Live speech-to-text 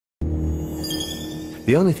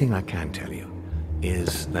The only thing I can tell you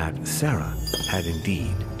is that Sarah had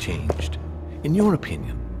indeed changed. In your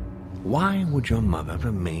opinion, why would your mother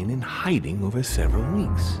remain in hiding over several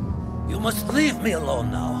weeks? You must leave me alone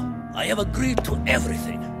now. I have agreed to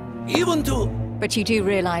everything, even to... But you do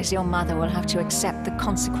realize your mother will have to accept the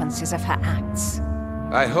consequences of her acts.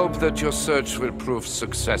 I hope that your search will prove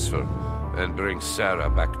successful and bring Sarah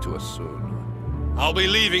back to us soon. I'll be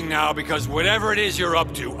leaving now because whatever it is you're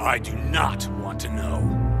up to, I do not want to know.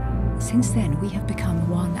 Since then, we have become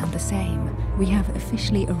one and the same. We have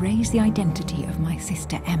officially erased the identity of my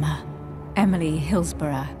sister Emma. Emily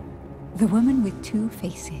Hillsborough. The woman with two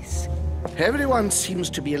faces. Everyone seems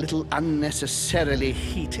to be a little unnecessarily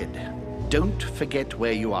heated. Don't forget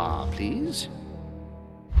where you are, please.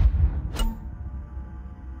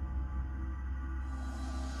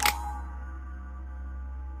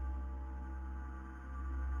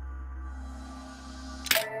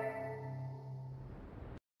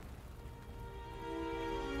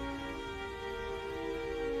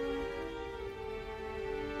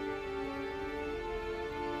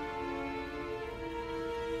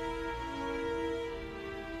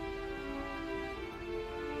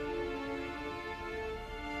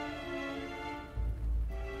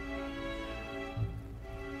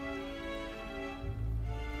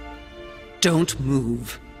 Don't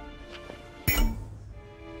move.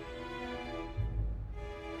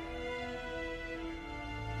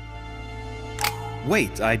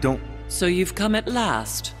 Wait, I don't... So you've come at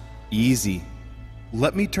last. Easy.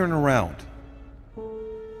 Let me turn around.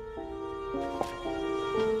 Oh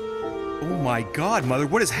my God, Mother,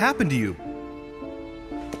 what has happened to you?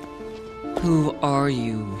 Who are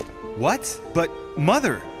you? What? But,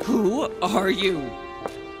 Mother! Who are you?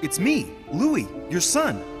 It's me, Louis, your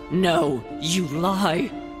son. No, you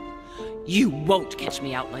lie. You won't catch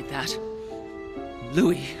me out like that.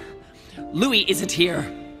 Louis isn't here.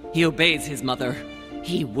 He obeys his mother.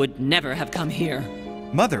 He would never have come here.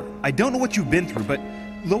 Mother, I don't know what you've been through, but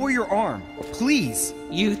lower your arm, please.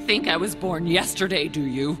 You think I was born yesterday, do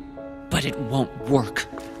you? But it won't work.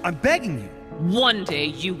 I'm begging you. One day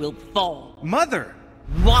you will fall. Mother!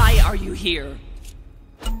 Why are you here?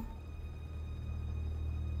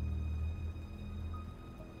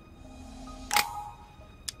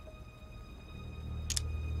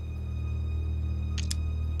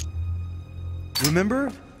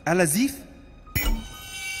 Remember, Al-Azif?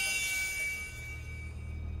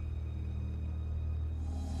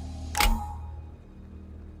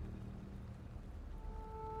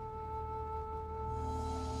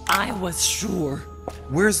 I was sure.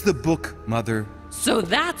 Where's the book, Mother? So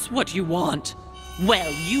that's what you want?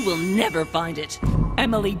 Well, you will never find it.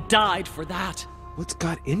 Emily died for that. What's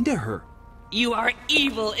got into her? You are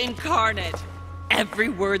evil incarnate. Every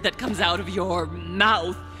word that comes out of your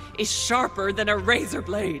mouth is sharper than a razor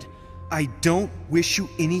blade. I don't wish you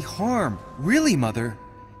any harm. Really, Mother.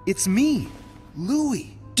 It's me,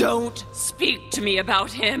 Louis. Don't speak to me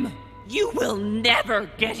about him. You will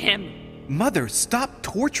never get him. Mother, stop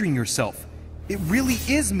torturing yourself. It really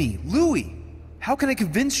is me, Louis. How can I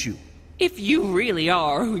convince you? If you really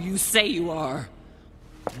are who you say you are,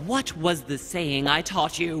 what was the saying I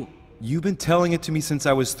taught you? You've been telling it to me since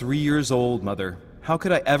I was 3 years old, Mother. How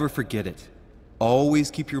could I ever forget it? Always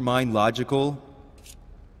keep your mind logical.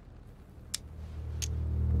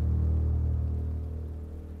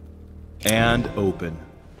 And open.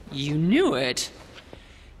 You knew it.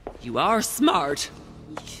 You are smart.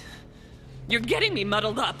 You're getting me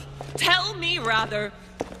muddled up. Tell me, rather,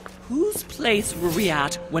 whose place were we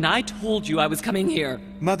at when I told you I was coming here?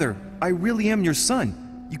 Mother, I really am your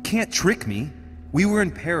son. You can't trick me. We were in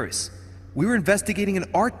Paris. We were investigating an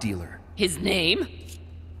art dealer. His name?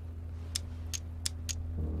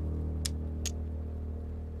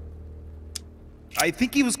 I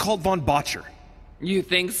think he was called Von Botcher. You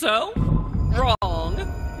think so?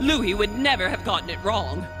 Wrong. Louis would never have gotten it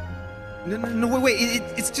wrong. No, wait,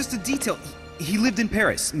 it's just a detail. He lived in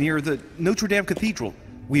Paris, near the Notre Dame Cathedral.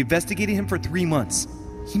 We investigated him for 3 months.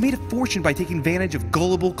 He made a fortune by taking advantage of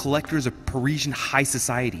gullible collectors of Parisian high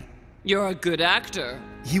society. You're a good actor.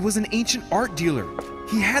 He was an ancient art dealer.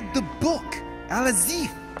 He had the book,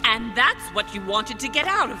 Al-Azif. And that's what you wanted to get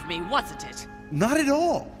out of me, wasn't it? Not at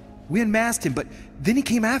all. We unmasked him, but then he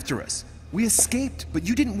came after us. We escaped, but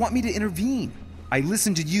you didn't want me to intervene. I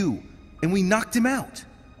listened to you, and we knocked him out.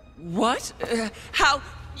 What? How?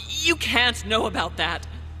 You can't know about that.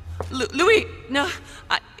 Louis, no,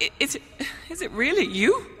 is it really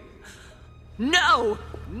you? No!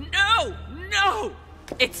 No! No!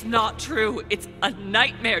 It's not true. It's a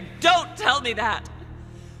nightmare. Don't tell me that.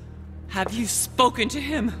 Have you spoken to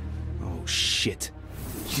him? Oh, shit.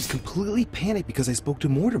 She's completely panicked because I spoke to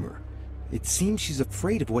Mortimer. It seems she's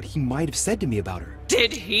afraid of what he might have said to me about her.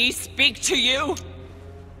 Did he speak to you?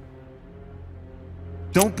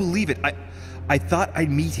 Don't believe it. I thought I'd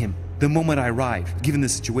meet him the moment I arrived, given the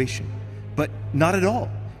situation. But not at all.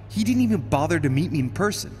 He didn't even bother to meet me in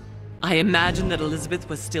person. I imagine that Elizabeth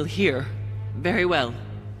was still here. Very well.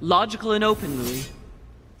 Logical and open, Louis.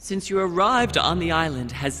 Since you arrived on the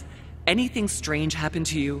island, has anything strange happened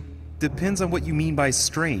to you? Depends on what you mean by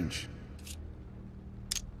strange.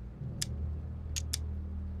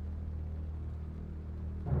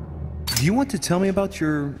 Do you want to tell me about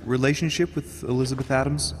your relationship with Elizabeth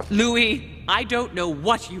Adams? Louis, I don't know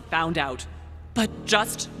what you found out, but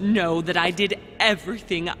just know that I did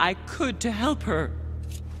everything I could to help her.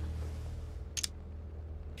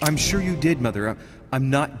 I'm sure you did, Mother. I'm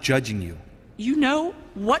not judging you. You know,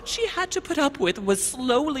 what she had to put up with was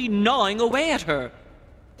slowly gnawing away at her.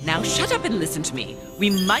 Now shut up and listen to me. We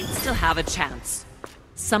might still have a chance.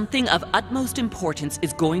 Something of utmost importance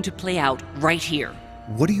is going to play out right here.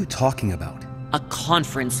 What are you talking about? A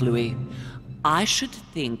conference, Louis. I should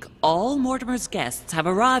think all Mortimer's guests have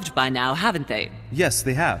arrived by now, haven't they? Yes,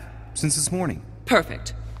 they have. Since this morning.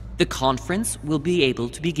 Perfect. The conference will be able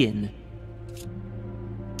to begin.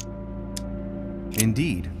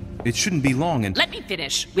 Indeed. It shouldn't be long and— Let me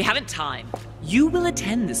finish. We haven't time. You will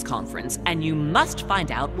attend this conference, and you must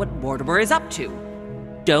find out what Mortimer is up to.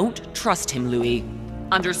 Don't trust him, Louis.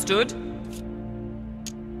 Understood?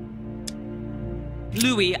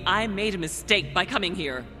 Louis, I made a mistake by coming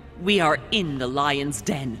here. We are in the lion's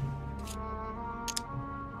den.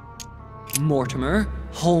 Mortimer,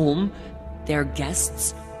 Holm, their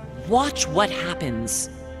guests, watch what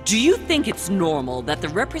happens. Do you think it's normal that the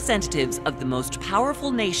representatives of the most powerful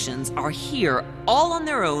nations are here all on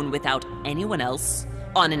their own without anyone else?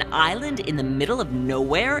 On an island in the middle of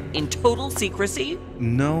nowhere in total secrecy?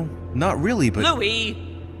 No, not really, but— Louis!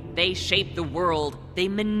 They shape the world. They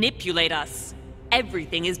manipulate us.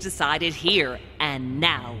 Everything is decided here and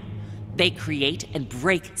now. They create and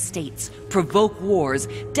break states, provoke wars,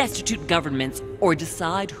 destitute governments, or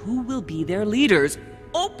decide who will be their leaders.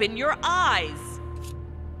 Open your eyes!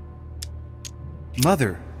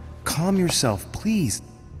 Mother, calm yourself, please.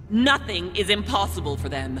 Nothing is impossible for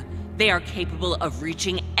them. They are capable of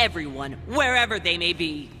reaching everyone, wherever they may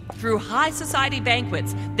be. Through high society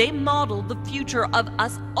banquets, they model the future of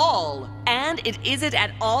us all. And it isn't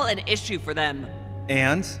at all an issue for them.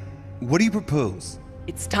 And? What do you propose?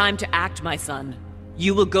 It's time to act, my son.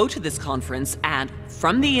 You will go to this conference, and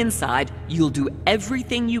from the inside, you'll do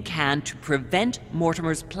everything you can to prevent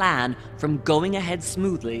Mortimer's plan from going ahead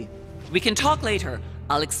smoothly. We can talk later.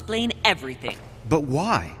 I'll explain everything. But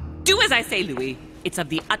why? Do as I say, Louis. It's of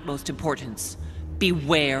the utmost importance.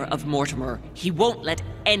 Beware of Mortimer. He won't let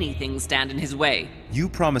anything stand in his way. You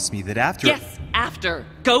promised me that after— Yes, after.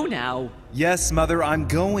 Go now. Yes, Mother, I'm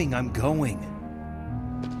going.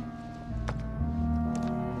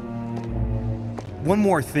 One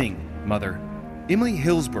more thing, Mother. Emily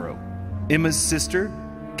Hillsborough, Emma's sister,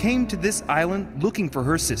 came to this island looking for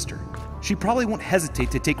her sister. She probably won't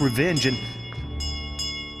hesitate to take revenge and—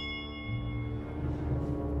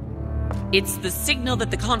 It's the signal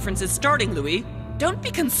that the conference is starting, Louis. Don't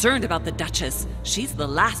be concerned about the Duchess. She's the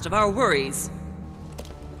last of our worries.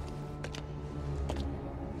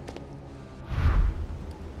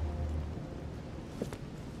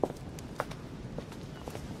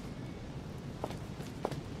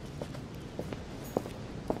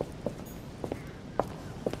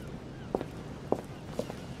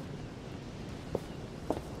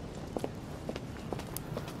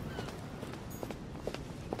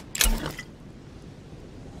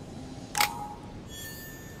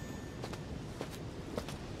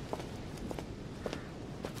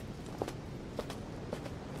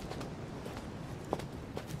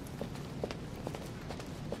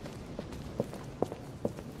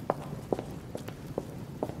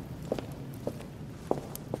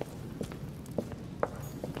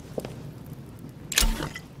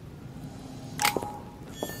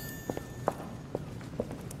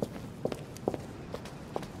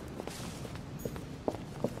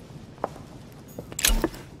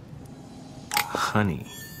 Honey,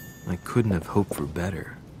 I couldn't have hoped for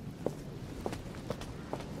better.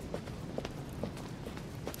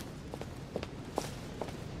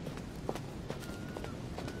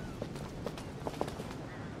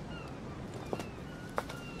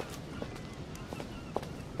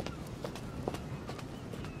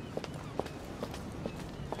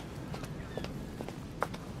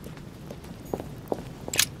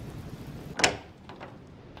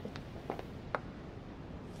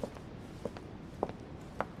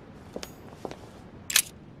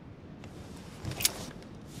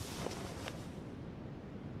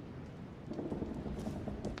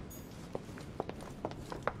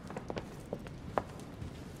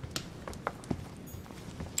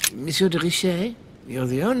 Monsieur de Richet, you're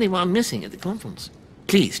the only one missing at the conference.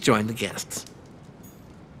 Please join the guests.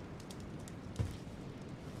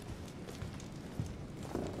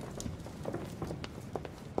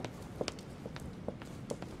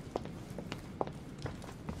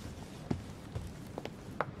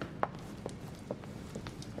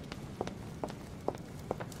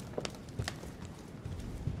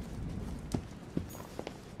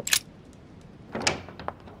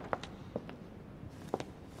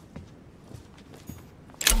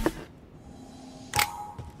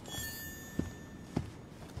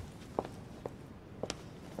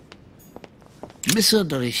 Monsieur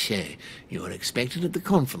de Richet, you are expected at the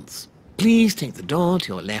conference. Please take the door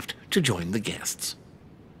to your left to join the guests.